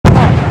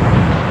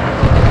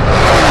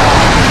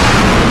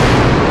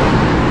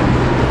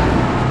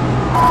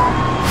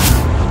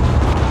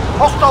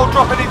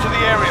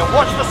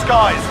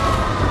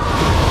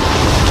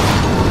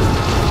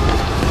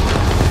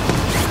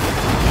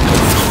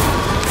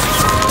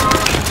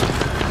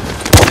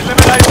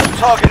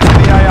targets in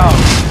the AO.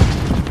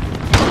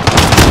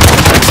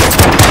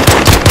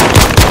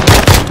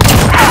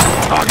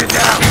 Target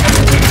down.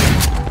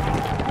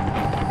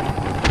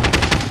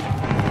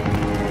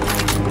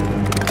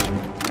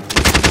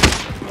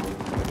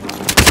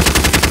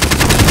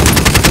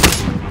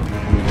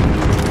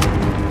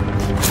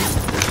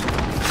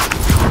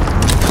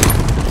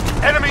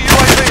 Enemy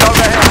UAV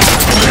overhead.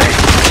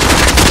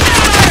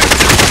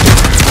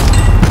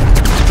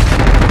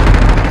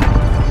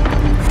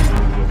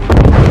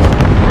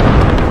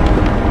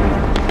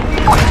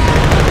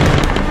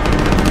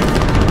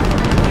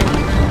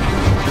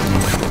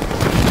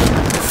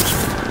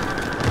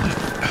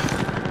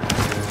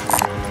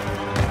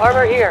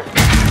 Armor here.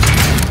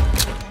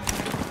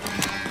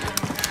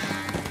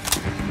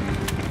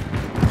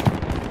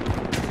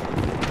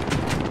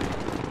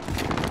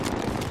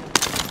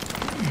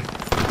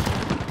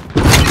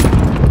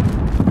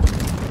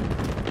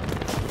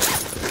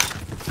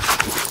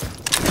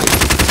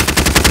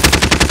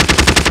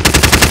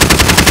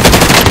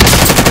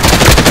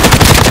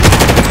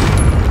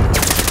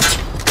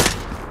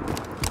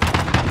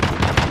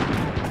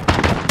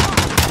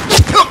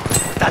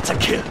 That's a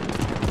kill.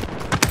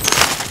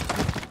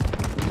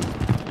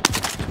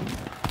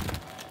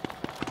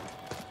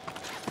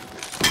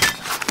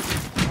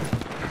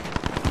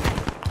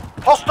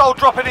 Hostile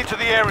dropping into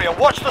the area.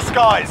 Watch the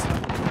skies.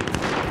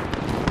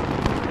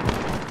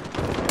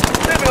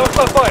 Enemy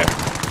on fire.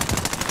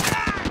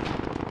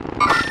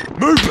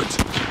 Movement.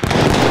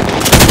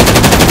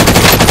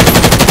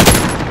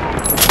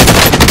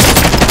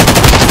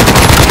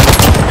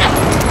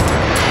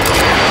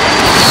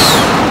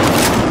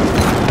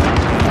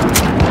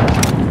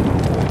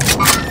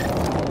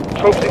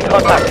 Troops in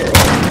contact.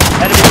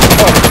 Enemy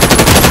patrol.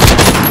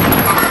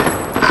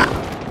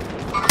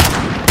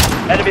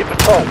 Enemy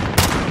patrol.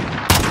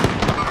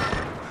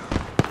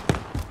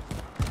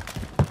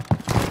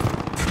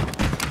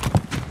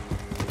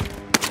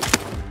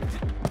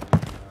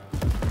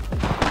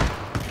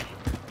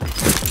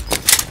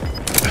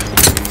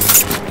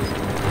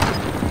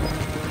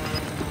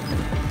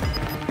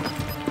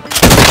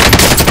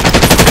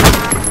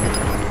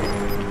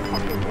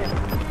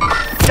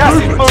 Gas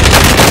is moving.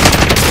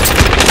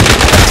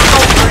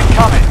 Soldier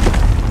incoming.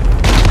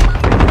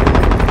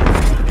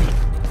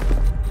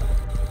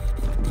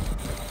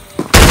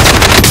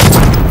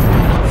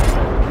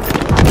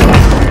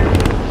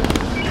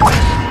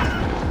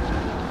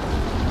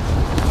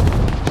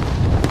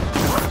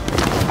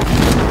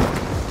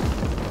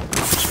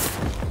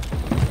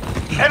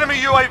 Enemy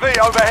UAV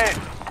overhead.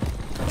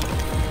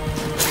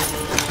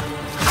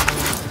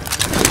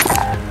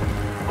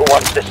 Who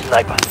wants this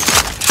sniper?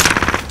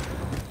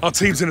 Our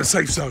team's in a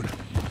safe zone.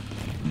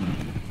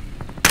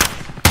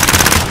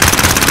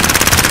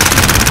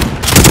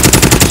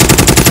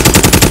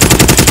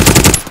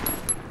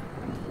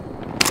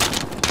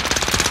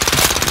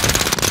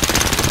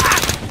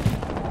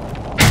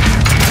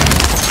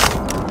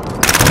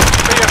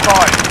 Be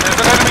advised, there's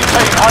an enemy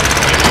team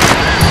hunting you.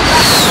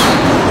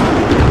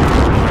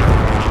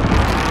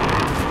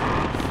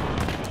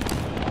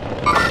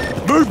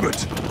 Movement!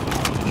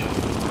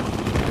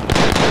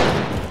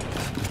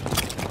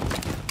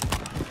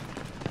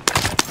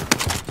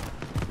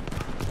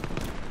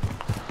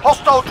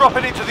 Hostile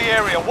dropping into the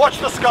area. Watch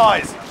the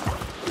skies.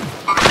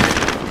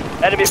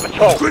 Enemy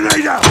patrol.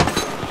 Grenade out!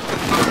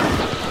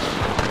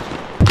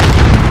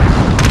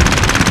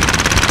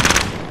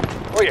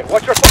 Oh yeah,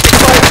 watch your fucking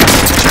fire.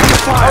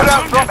 Hold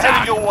out, drop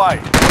heading your way.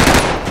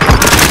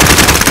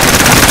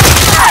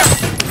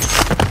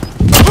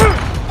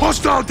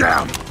 Hostile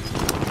down!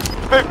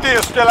 50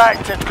 is still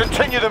active.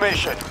 Continue the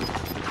mission.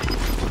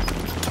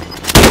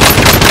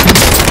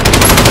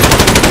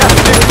 Gas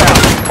is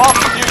inbound.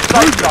 Marking new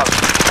safe zone.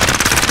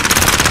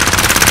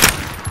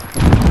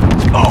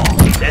 Oh,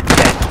 that's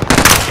dead.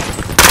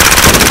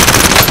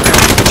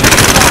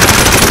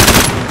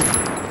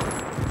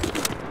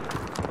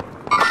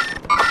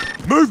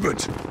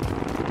 Movement!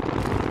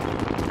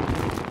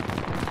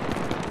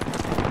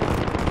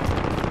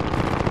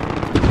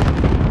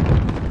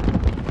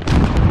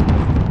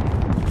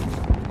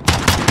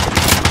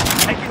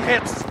 Taking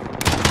hits.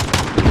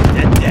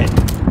 Dead.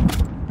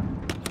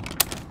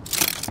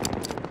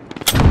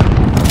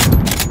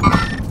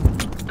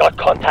 Got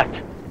contact.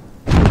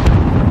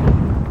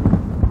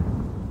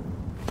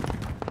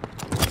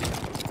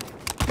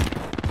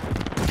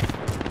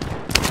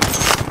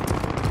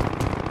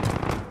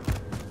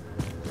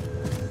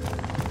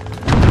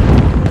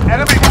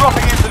 Enemy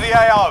dropping into the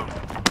AO.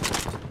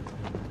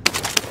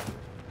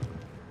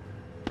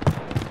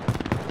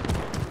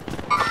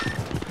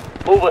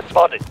 Mover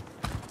spotted.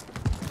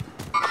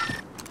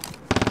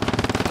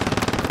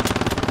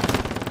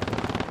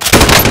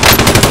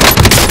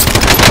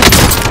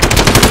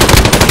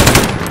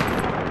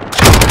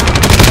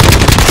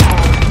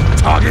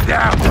 Target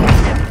down!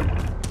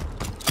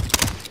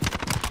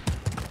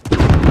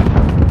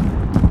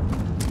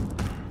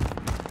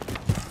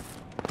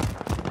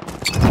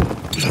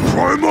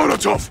 Throw a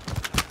Molotov!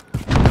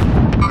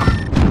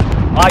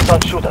 Eyes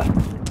on shooter.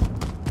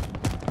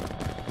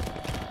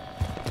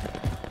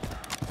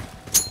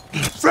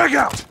 Frag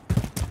out!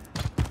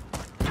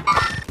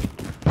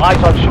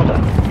 Eyes on shooter.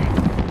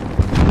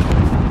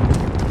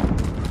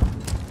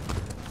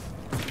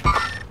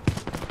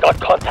 Got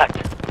contact.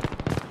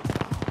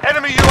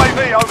 Enemy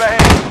UAV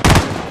overhead.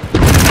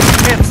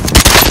 Hits.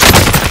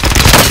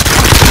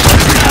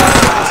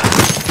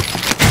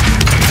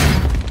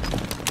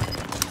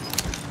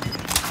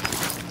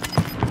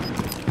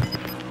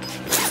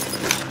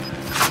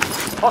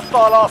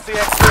 Hostile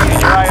RCXD in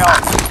your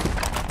AO.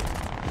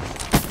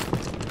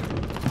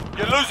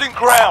 You're losing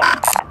ground.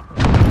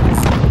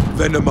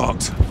 Vendor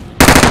marked.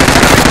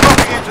 Enemy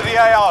dropping into the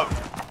AO.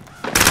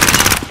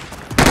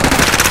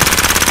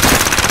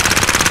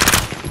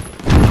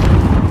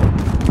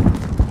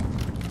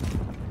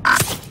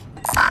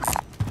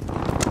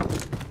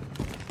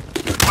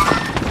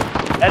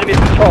 Enemy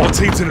control. Our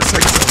team's in a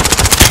safe zone.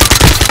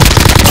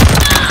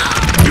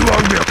 You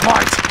owe me a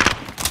fight.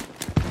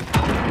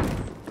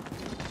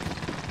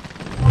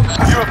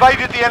 You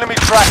evaded the enemy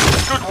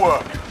trackers. Good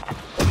work.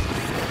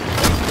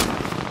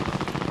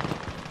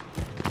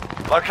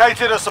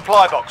 Located a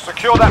supply box.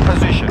 Secure that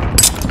position.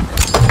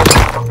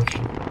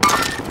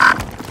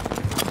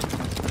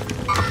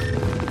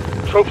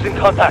 Troops in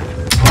contact.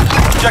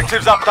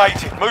 Objectives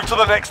updated. Move to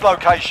the next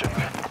location.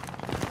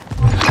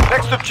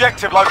 Next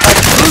objective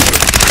location.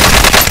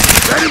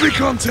 Enemy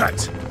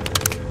contact!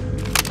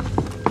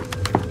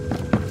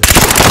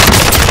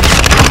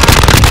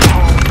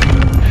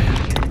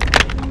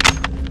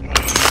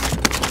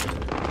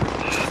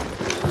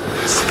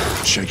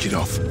 Shake it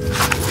off.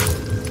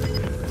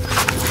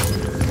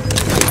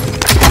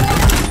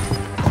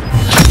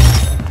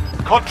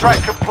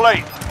 Contract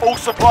complete. All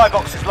supply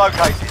boxes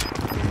located.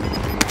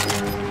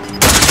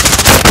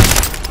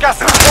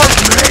 Gas is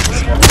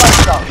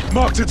closing.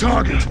 Marked a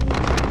target.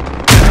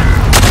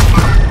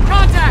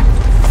 Contact!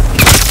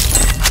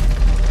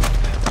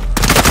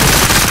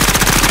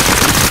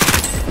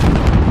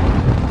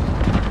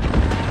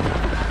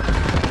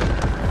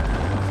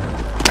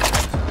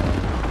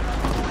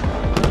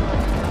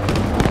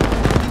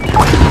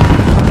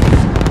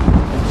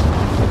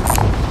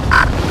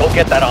 Go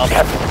get that arm.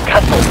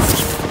 Cancel.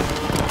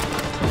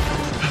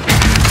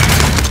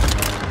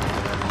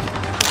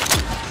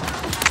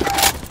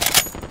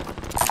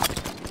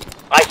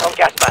 Eyes on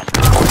gas mask.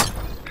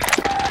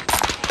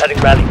 Setting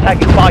rally.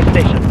 Tagging buy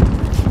station.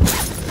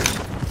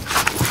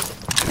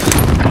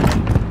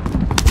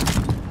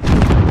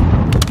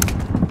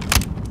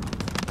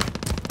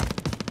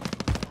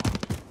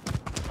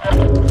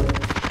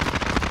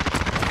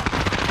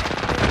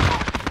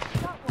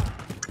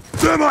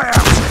 Thermite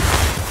out!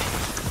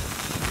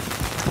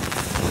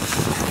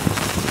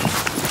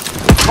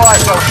 Fire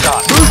well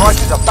done.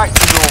 Prices are back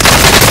to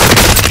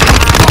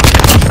normal.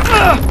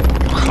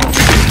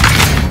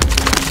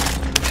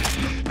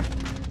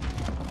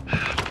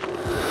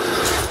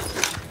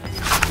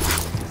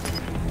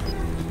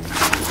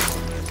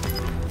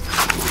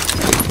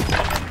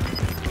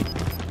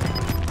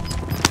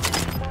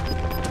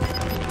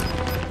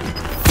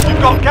 You've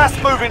got gas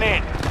moving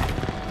in.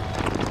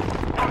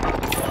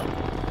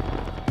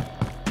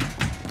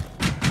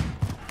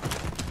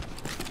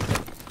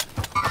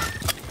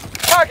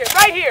 Target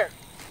right here!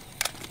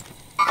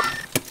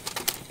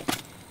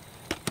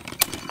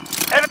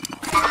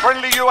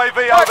 Friendly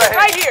UAV Target overhead.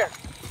 right here!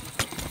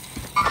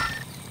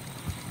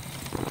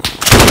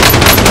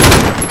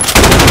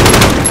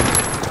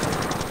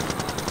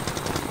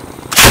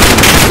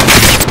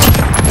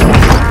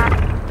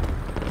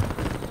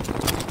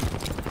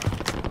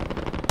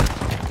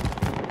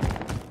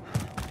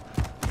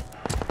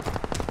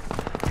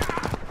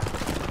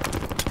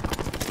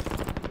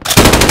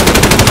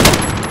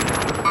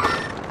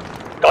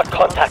 Got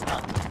contact.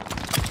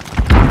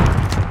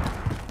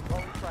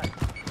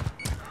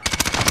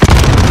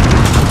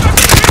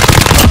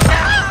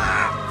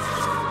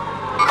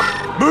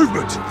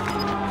 Movement!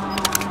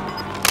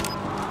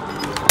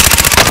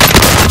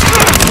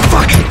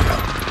 Fuck!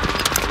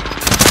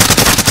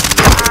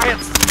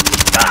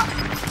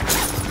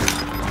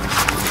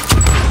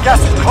 Gas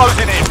is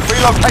closing in.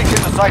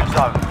 Relocating the safe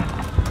zone.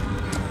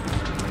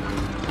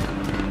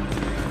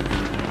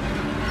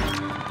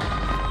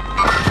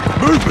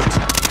 Movement!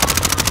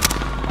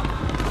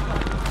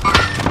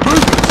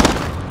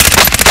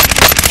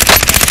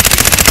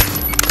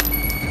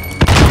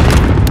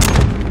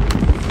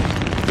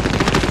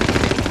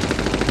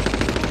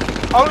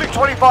 Only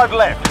 25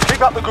 left.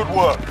 Keep up the good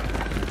work.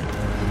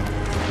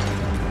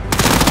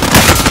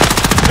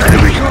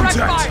 Enemy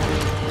contact!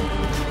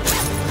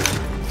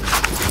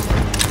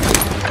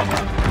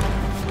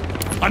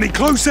 I need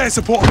close air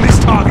support on this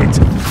target.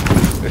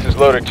 This is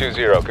Loader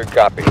 2-0. Good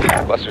copy.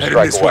 Buster Heading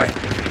strike this away.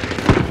 way.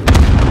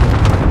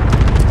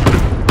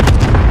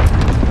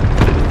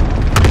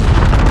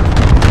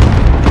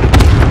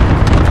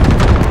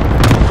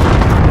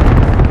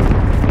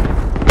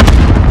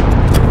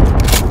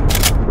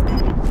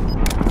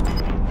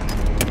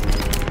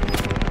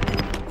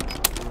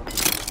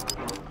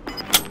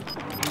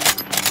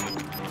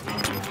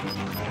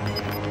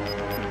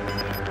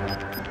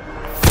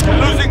 You're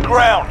losing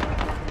ground.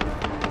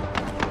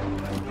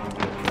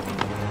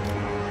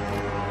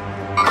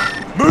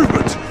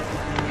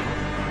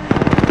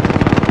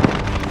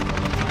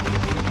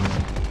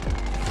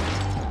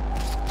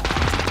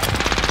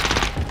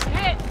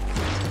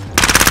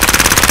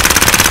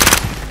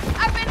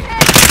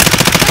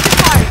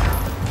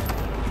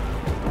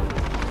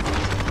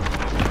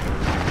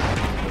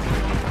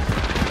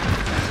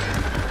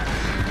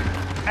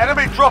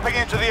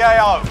 the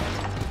AO.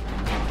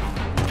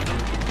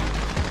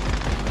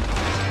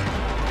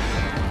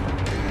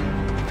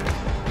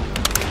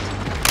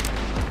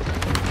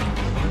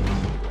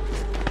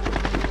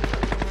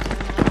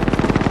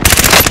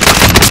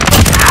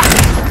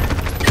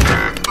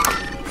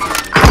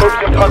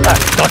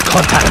 Got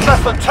contact.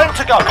 Less than 10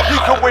 to go. You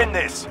can win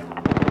this.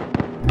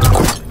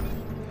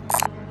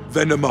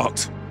 Vendor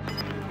marked.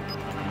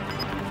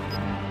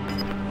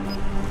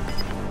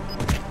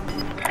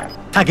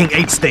 Tagging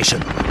aid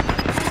station.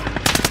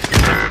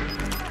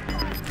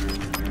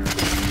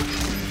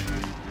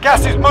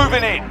 Gas is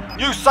moving in.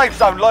 New safe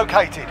zone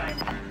located.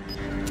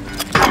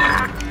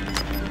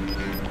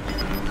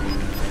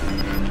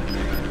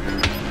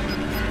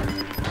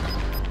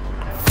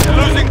 You're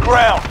losing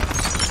ground.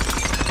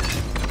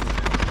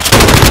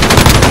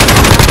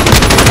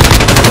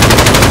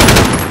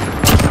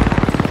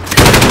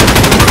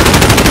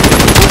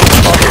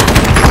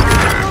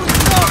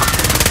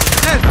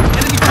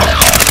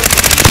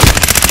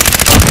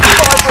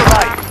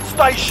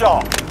 Stay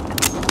sharp.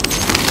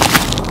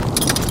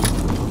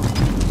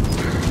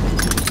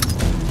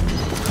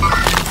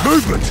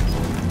 Movement!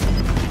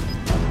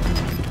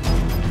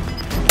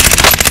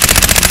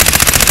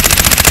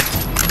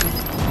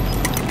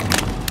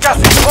 Gas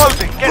is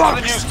closing. Get to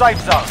the new safe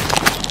zone.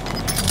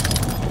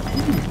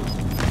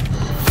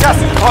 Gas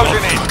is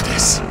closing in.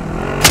 This.